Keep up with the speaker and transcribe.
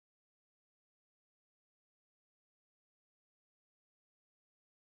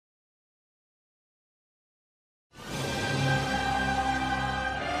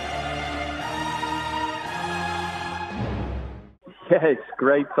Yeah, it's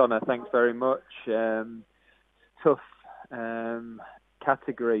great honour. Thanks very much. Tough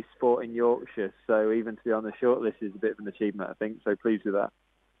category, sport in Yorkshire. So even to be on the shortlist is a bit of an achievement, I think. So pleased with that.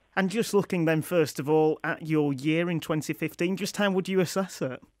 And just looking then, first of all, at your year in 2015, just how would you assess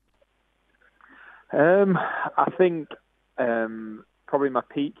it? I think probably my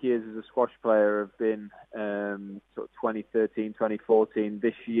peak years as a squash player have been sort of 2013, 2014.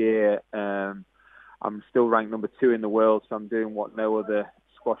 This year, I'm still ranked number 2 in the world, so I'm doing what no other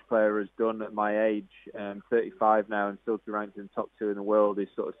squash player has done at my age. 35 now and still to be ranked in the top 2 in the world is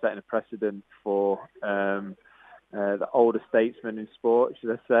sort of setting a precedent for the older statesmen in sport,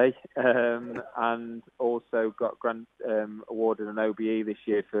 should I say. And also got awarded an OBE this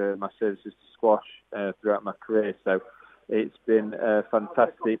year for my services to squash throughout my career. So it's been a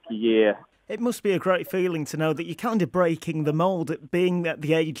fantastic year. It must be a great feeling to know that you're kind of breaking the mould at being at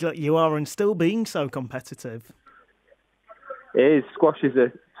the age that you are and still being so competitive. It is. Squash is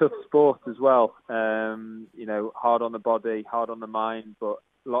a tough sport as well. Hard on the body, hard on the mind, but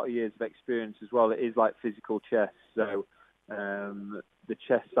a lot of years of experience as well. It is like physical chess. So the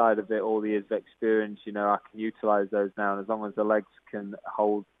chess side of it, all the years of experience, I can utilise those now. And as long as the legs can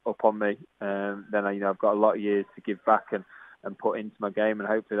hold up on me, then I've got a lot of years to give back and put into my game, and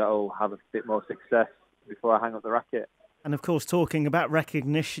hopefully that'll have a bit more success before I hang up the racket. And of course, talking about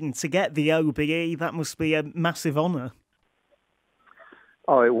recognition, to get the OBE, that must be a massive honour.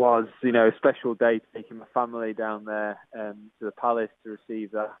 Oh, it was, a special day, taking my family down there to the palace to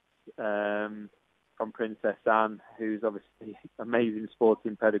receive that from Princess Anne, who's obviously amazing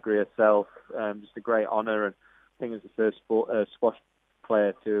sporting pedigree herself. Just a great honour, and I think it was the first squash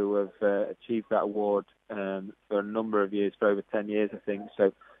player to have achieved that award for a number of years, for over 10 years, I think.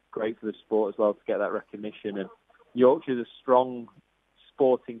 So great for the sport as well to get that recognition. And Yorkshire's a strong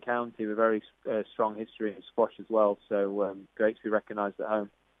sporting county with a very strong history in squash as well. So great to be recognised at home.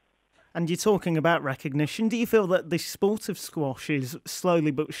 And you're talking about recognition. Do you feel that the sport of squash is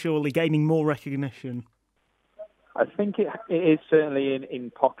slowly but surely gaining more recognition? I think it is certainly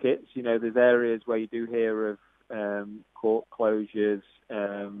in pockets. There's areas where you do hear of court closures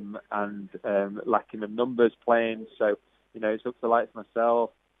and lacking of numbers playing. So, it's up to the likes of myself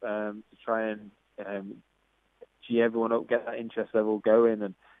to try and gee everyone up, get that interest level going.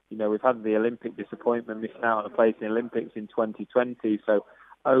 And, we've had the Olympic disappointment, missing out on a place in the Olympics in 2020. So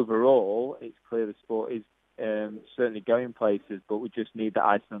overall, it's clear the sport is certainly going places, but we just need the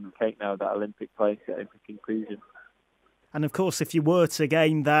icing on the cake now, that Olympic place, that Olympic inclusion. And of course, if you were to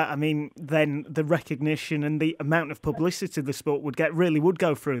gain that, then the recognition and the amount of publicity the sport would get really would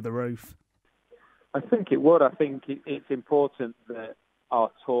go through the roof. I think it would. I think it's important that our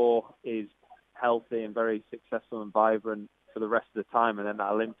tour is healthy and very successful and vibrant for the rest of the time, and then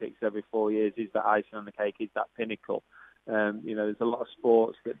that Olympics every 4 years is that icing on the cake, is that pinnacle. There's a lot of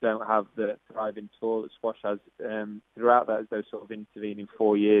sports that don't have the thriving tour that squash has throughout those sort of intervening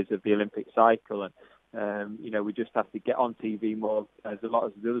 4 years of the Olympic cycle. And we just have to get on TV more, as a lot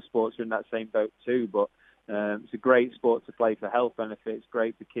of the other sports are in that same boat too. But it's a great sport to play for health benefits,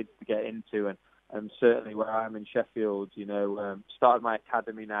 great for kids to get into. And certainly where I'm in Sheffield, started my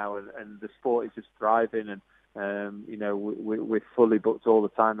academy now, and the sport is just thriving. And, we're fully booked all the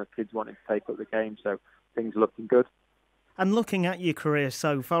time of kids wanting to take up the game. So things are looking good. And looking at your career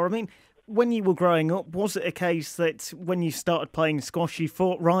so far, when you were growing up, was it a case that when you started playing squash, you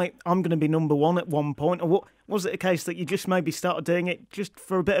thought, right, I'm going to be number one at one point? Or was it a case that you just maybe started doing it just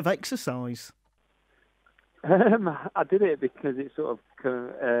for a bit of exercise? I did it because it sort of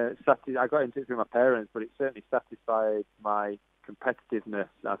I got into it through my parents, but it certainly satisfied my competitiveness.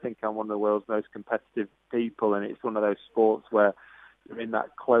 I think I'm one of the world's most competitive people, and it's one of those sports where you're in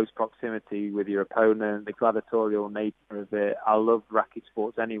that close proximity with your opponent, the gladiatorial nature of it. I love racket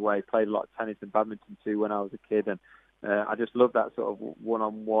sports anyway, played a lot of tennis and badminton too when I was a kid, and I just love that sort of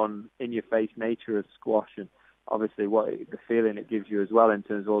one-on-one, in-your-face nature of squash. And obviously the feeling it gives you as well in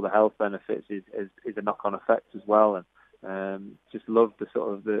terms of all the health benefits is a knock-on effect as well. And just love the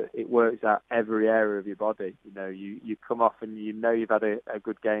sort of it works out every area of your body. You come off and you've had a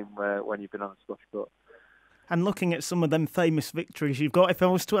good game when you've been on a squash court. And looking at some of them famous victories you've got, if I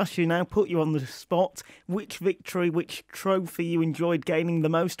was to ask you now, put you on the spot, which victory, which trophy you enjoyed gaining the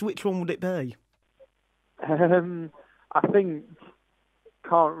most, which one would it be? I think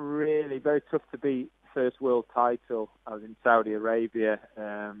very tough to beat first world title. I was in Saudi Arabia,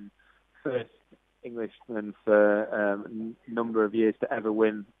 first Englishman for a number of years to ever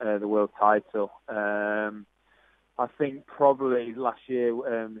win the world title. I think probably last year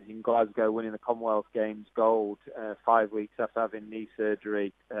in Glasgow, winning the Commonwealth Games gold 5 weeks after having knee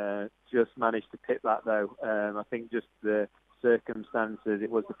surgery. Just managed to pick that though. I think just the circumstances,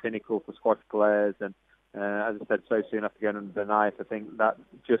 it was the pinnacle for squash players. And as I said, so soon after going under the knife, I think that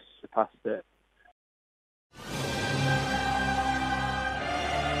just surpassed it.